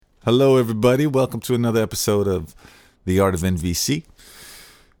Hello, everybody. Welcome to another episode of The Art of NVC.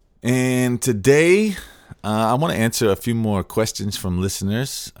 And today, I want to answer a few more questions from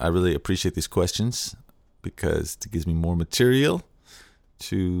listeners. I really appreciate these questions because it gives me more material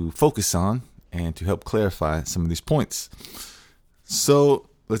to focus on and to help clarify some of these points. So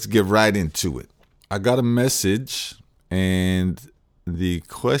let's get right into it. I got a message, and the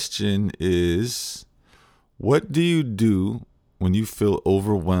question is, what do you do when you feel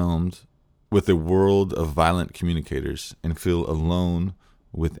overwhelmed with a world of violent communicators and feel alone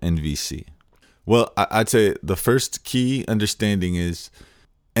with NVC? Well, I'd say the first key understanding is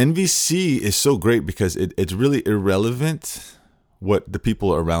NVC is so great because it's really irrelevant what the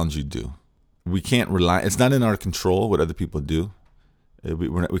people around you do. We can't rely, it's not in our control what other people do.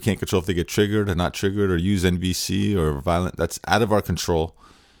 We can't control if they get triggered or not triggered or use NVC or violent. That's out of our control.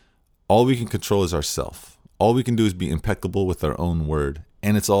 All we can control is ourselves. All we can do is be impeccable with our own word,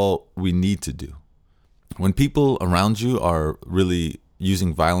 and it's all we need to do. When people around you are really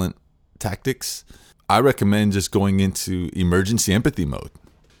using violent tactics, I recommend just going into emergency empathy mode.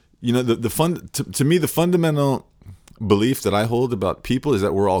 You know, to me, the fundamental belief that I hold about people is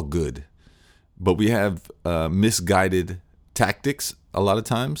that we're all good, but we have misguided tactics a lot of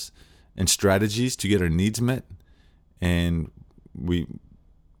times and strategies to get our needs met, and we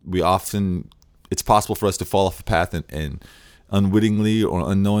often, it's possible for us to fall off a path and unwittingly or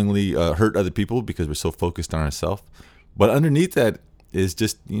unknowingly hurt other people because we're so focused on ourselves. But underneath that is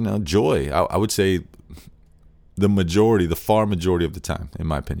just, joy. I would say the far majority of the time, in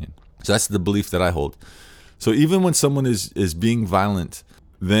my opinion. So that's the belief that I hold. So even when someone is being violent,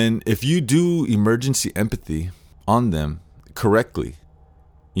 then if you do emergency empathy on them correctly,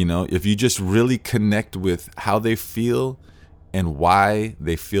 if you just really connect with how they feel and why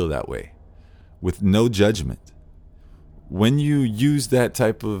they feel that way, with no judgment. When you use that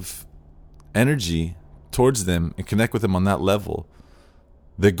type of energy towards them and connect with them on that level,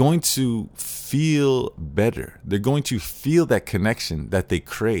 they're going to feel better. They're going to feel that connection that they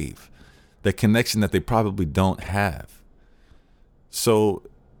crave, that connection that they probably don't have. So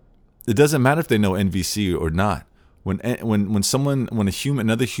it doesn't matter if they know NVC or not. When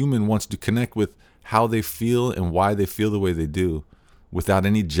another human wants to connect with how they feel and why they feel the way they do, without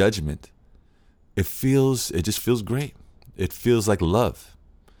any judgment, it just feels great. It feels like love.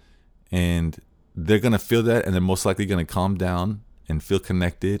 And they're going to feel that, and they're most likely going to calm down and feel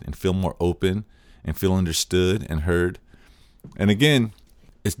connected and feel more open and feel understood and heard. And again,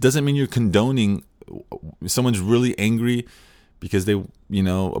 it doesn't mean you're condoning someone's really angry because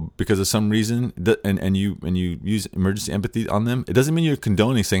because of some reason, and you use emergency empathy on them. It doesn't mean you're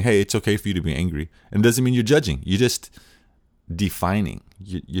condoning, saying, hey, it's okay for you to be angry. And it doesn't mean you're judging. You're just defining.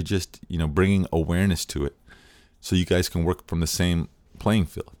 You're just bringing awareness to it, so you guys can work from the same playing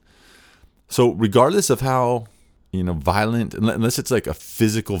field. So regardless of how violent, unless it's like a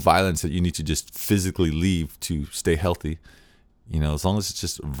physical violence that you need to just physically leave to stay healthy, as long as it's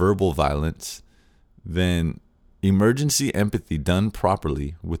just verbal violence, then emergency empathy done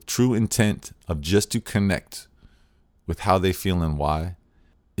properly with true intent of just to connect with how they feel and why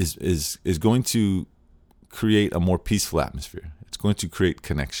is going to create a more peaceful atmosphere. It's going to create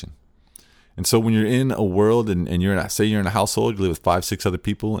connection. And so when you're in a world and you're in a household, you live with 5-6 other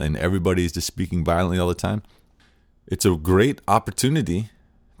people, and everybody's just speaking violently all the time, it's a great opportunity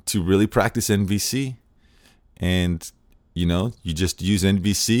to really practice NVC. And you just use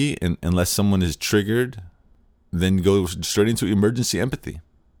NVC, and unless someone is triggered, then go straight into emergency empathy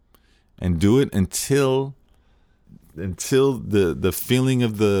and do it until the feeling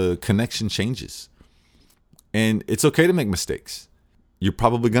of the connection changes. And it's okay to make mistakes. You're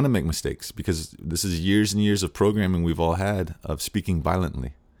probably going to make mistakes because this is years and years of programming we've all had of speaking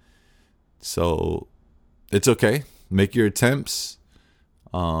violently. So it's okay. Make your attempts,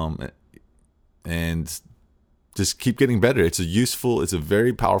 and just keep getting better. It's a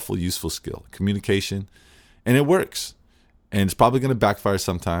very powerful, useful skill, communication, and it works. And it's probably going to backfire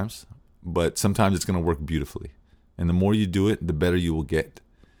sometimes, but sometimes it's going to work beautifully. And the more you do it, the better you will get.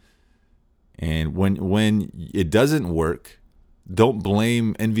 And when it doesn't work, don't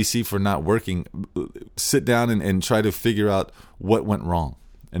blame NVC for not working. Sit down and try to figure out what went wrong.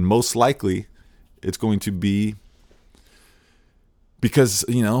 And most likely, it's going to be because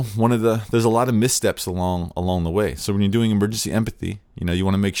there's a lot of missteps along the way. So when you're doing emergency empathy, you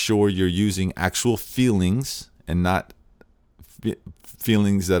want to make sure you're using actual feelings and not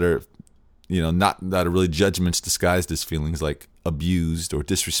feelings that are that are really judgments disguised as feelings, like abused or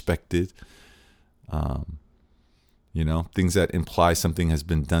disrespected. Things that imply something has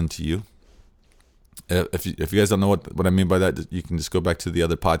been done to you. If you guys don't know what I mean by that, you can just go back to the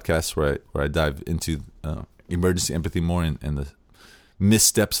other podcasts where I dive into emergency empathy more and the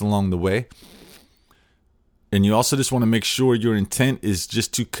missteps along the way. And you also just want to make sure your intent is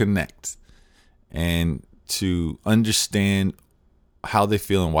just to connect and to understand how they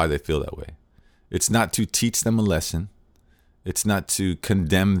feel and why they feel that way. It's not to teach them a lesson. It's not to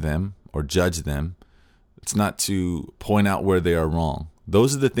condemn them or judge them. It's not to point out where they are wrong.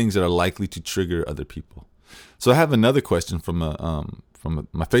 Those are the things that are likely to trigger other people. So I have another question from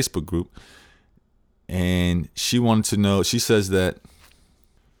my Facebook group, and she wanted to know. She says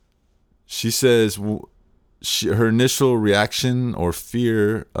her initial reaction or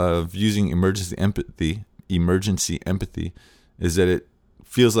fear of using emergency empathy is that it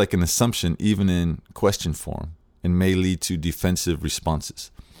feels like an assumption even in question form and may lead to defensive responses.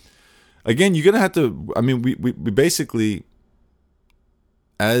 Again, you're going to have to, we basically,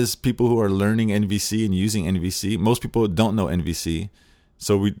 as people who are learning NVC and using NVC, most people don't know NVC.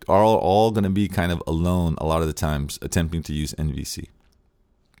 So we are all going to be kind of alone a lot of the times attempting to use NVC.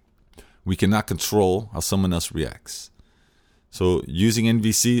 We cannot control how someone else reacts. So using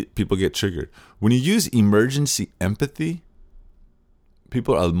NVC, people get triggered. When you use emergency empathy,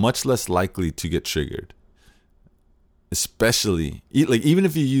 people are much less likely to get triggered. Especially, like even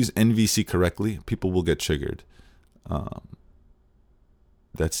if you use NVC correctly, people will get triggered.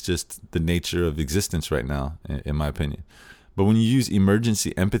 That's just the nature of existence right now, in my opinion. But when you use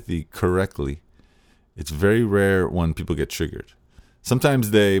emergency empathy correctly, it's very rare when people get triggered.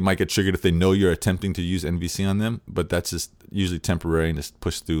 Sometimes they might get triggered if they know you're attempting to use NVC on them, but that's just usually temporary and just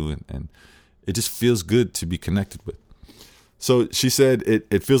push through, and it just feels good to be connected with. So she said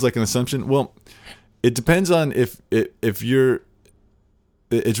it feels like an assumption. Well, it depends on if you're,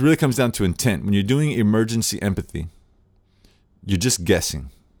 it really comes down to intent. When you're doing emergency empathy, you're just guessing.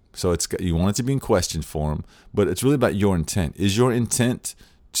 So you want it to be in question form, but it's really about your intent. Is your intent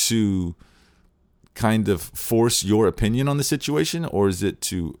to kind of force your opinion on the situation, or is it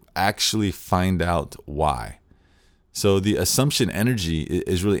to actually find out why? So the assumption energy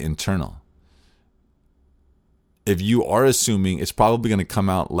is really internal. If you are assuming, it's probably going to come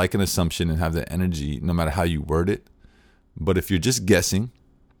out like an assumption and have that energy no matter how you word it. But if you're just guessing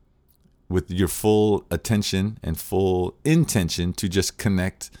with your full attention and full intention to just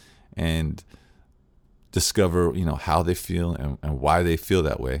connect and discover, how they feel and why they feel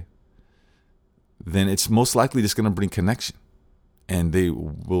that way, then it's most likely just going to bring connection. And they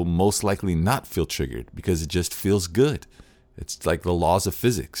will most likely not feel triggered because it just feels good. It's like the laws of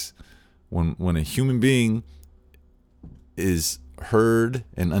physics. When a human being is heard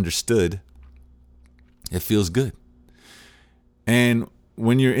and understood, it feels good. And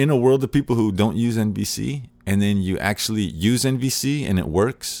when you're in a world of people who don't use NVC, and then you actually use NVC and it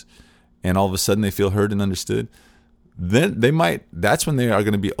works, and all of a sudden they feel heard and understood, then that's when they are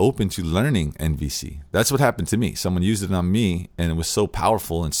going to be open to learning NVC. That's what happened to me. Someone used it on me, and it was so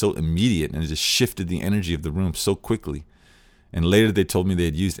powerful and so immediate, and it just shifted the energy of the room so quickly. And later they told me they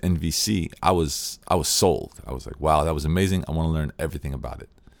had used NVC. I was sold. I was like, wow, that was amazing. I want to learn everything about it.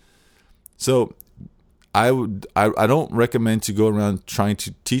 So I don't recommend to go around trying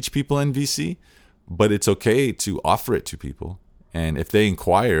to teach people NVC, but it's okay to offer it to people. And if they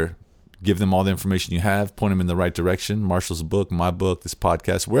inquire, give them all the information you have, point them in the right direction. Marshall's book, my book, this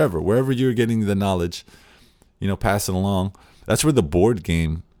podcast, wherever you're getting the knowledge, pass it along. That's where the board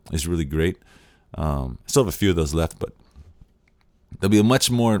game is really great. Still have a few of those left, but there'll be much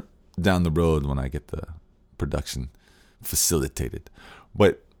more down the road when I get the production facilitated.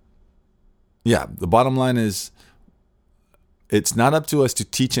 But yeah, the bottom line is it's not up to us to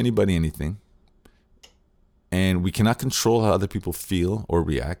teach anybody anything. And we cannot control how other people feel or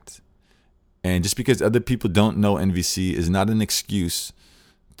react. And just because other people don't know NVC is not an excuse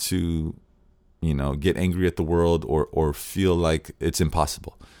to, get angry at the world or feel like it's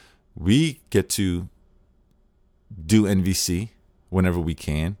impossible. We get to do NVC whenever we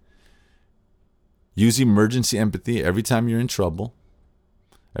can. Use emergency empathy every time you're in trouble,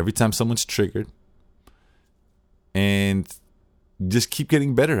 every time someone's triggered, and just keep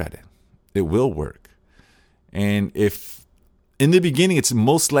getting better at it. It will work. And if in the beginning, it's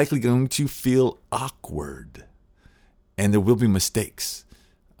most likely going to feel awkward and there will be mistakes.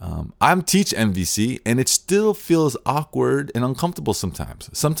 I'm teach MVC and it still feels awkward and uncomfortable sometimes.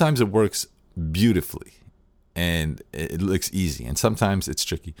 Sometimes it works beautifully and it looks easy, and sometimes it's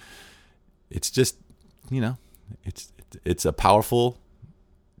tricky. It's just, it's a powerful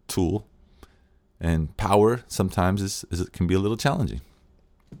tool, and power sometimes can be a little challenging.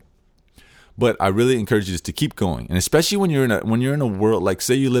 But I really encourage you just to keep going, and especially when you're in a world, like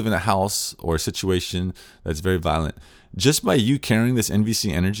say you live in a house or a situation that's very violent. Just by you carrying this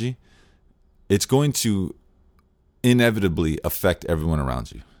NVC energy, it's going to inevitably affect everyone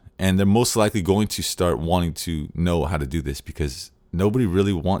around you, and they're most likely going to start wanting to know how to do this, because nobody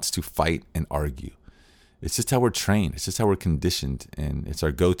really wants to fight and argue. It's just how we're trained. It's just how we're conditioned, and it's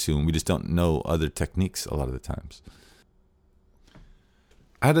our go-to, and we just don't know other techniques a lot of the times.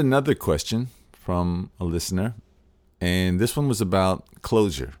 I had another question from a listener, and this one was about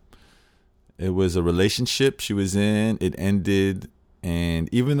closure. It was a relationship she was in. It ended, and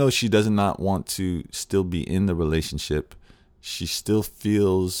even though she does not want to still be in the relationship, she still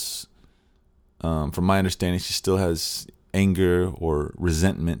feels, from my understanding, she still has anger or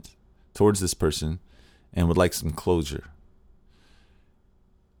resentment towards this person and would like some closure.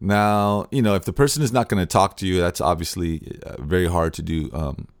 Now, if the person is not going to talk to you, that's obviously very hard to do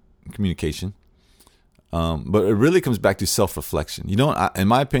communication. But it really comes back to self-reflection. In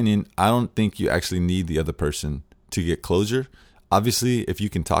my opinion, I don't think you actually need the other person to get closure. Obviously, if you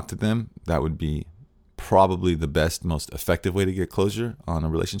can talk to them, that would be probably the best, most effective way to get closure on a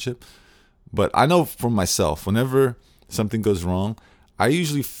relationship. But I know for myself, whenever something goes wrong, I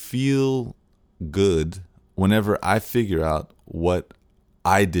usually feel good whenever I figure out what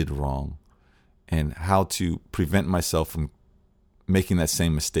I did wrong and how to prevent myself from making that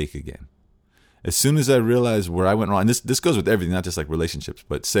same mistake again. As soon as I realize where I went wrong, and this goes with everything, not just like relationships,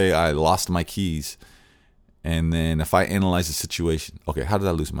 but say I lost my keys, and then if I analyze the situation, okay, how did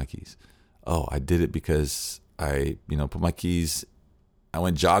I lose my keys? Oh, I did it because I put my keys, I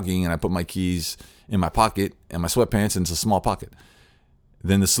went jogging and I put my keys in my pocket and my sweatpants, and it's a small pocket.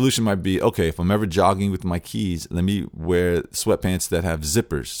 Then the solution might be, okay, if I'm ever jogging with my keys, let me wear sweatpants that have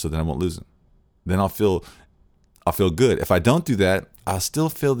zippers so that I won't lose them. Then I'll feel good. If I don't do that, I'll still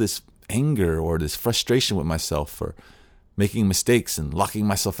feel this anger or this frustration with myself for making mistakes and locking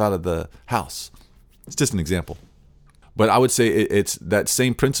myself out of the house. It's just an example. But I would say it's that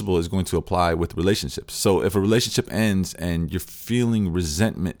same principle is going to apply with relationships. So if a relationship ends and you're feeling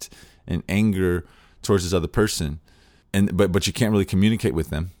resentment and anger towards this other person, but you can't really communicate with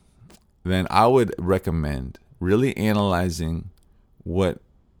them, then I would recommend really analyzing what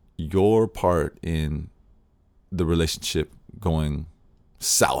your part in the relationship going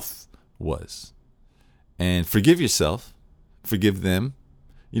south was. And forgive yourself, forgive them,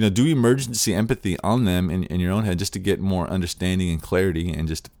 do emergency empathy on them in your own head, just to get more understanding and clarity and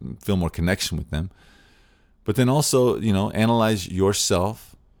just feel more connection with them. But then also, analyze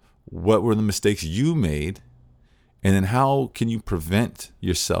yourself. What were the mistakes you made? And then how can you prevent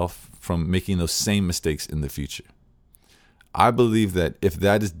yourself from making those same mistakes in the future? I believe that if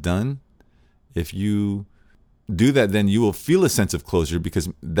that is done, if you do that, then you will feel a sense of closure, because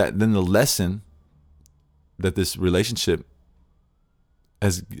then the lesson that this relationship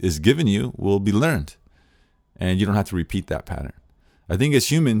is given you will be learned, and you don't have to repeat that pattern. I think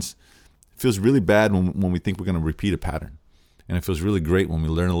as humans, it feels really bad when we think we're going to repeat a pattern, and it feels really great when we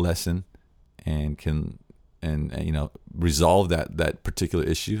learn a lesson and can resolve that particular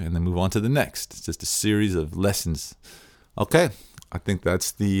issue and then move on to the next. It's just a series of lessons. Okay, I think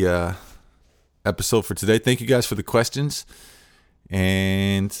that's the episode for today. Thank you guys for the questions,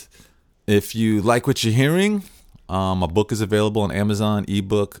 and if you like what you're hearing, my book is available on Amazon,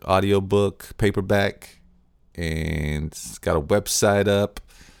 ebook, audiobook, paperback, and it's got a website up.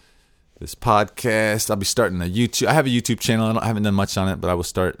 This podcast, I'll be starting a YouTube. I have a YouTube channel. I haven't done much on it, but I will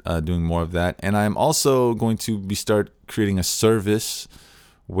start doing more of that. And I'm also going to start creating a service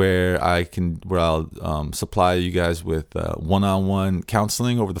where I'll supply you guys with one-on-one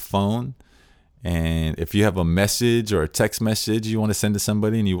counseling over the phone. And if you have a message or a text message you want to send to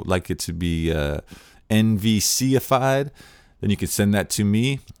somebody and you would like it to be NVC-ified, then you can send that to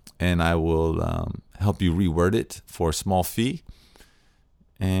me, and I will help you reword it for a small fee.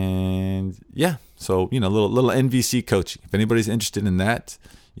 And yeah, so little NVC coaching. If anybody's interested in that,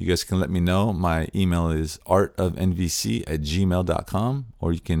 you guys can let me know. My email is artofnvc@gmail.com,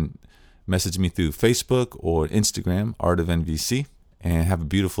 or you can message me through Facebook or Instagram, Art of NVC. And have a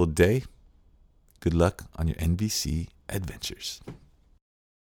beautiful day. Good luck on your NVC adventures.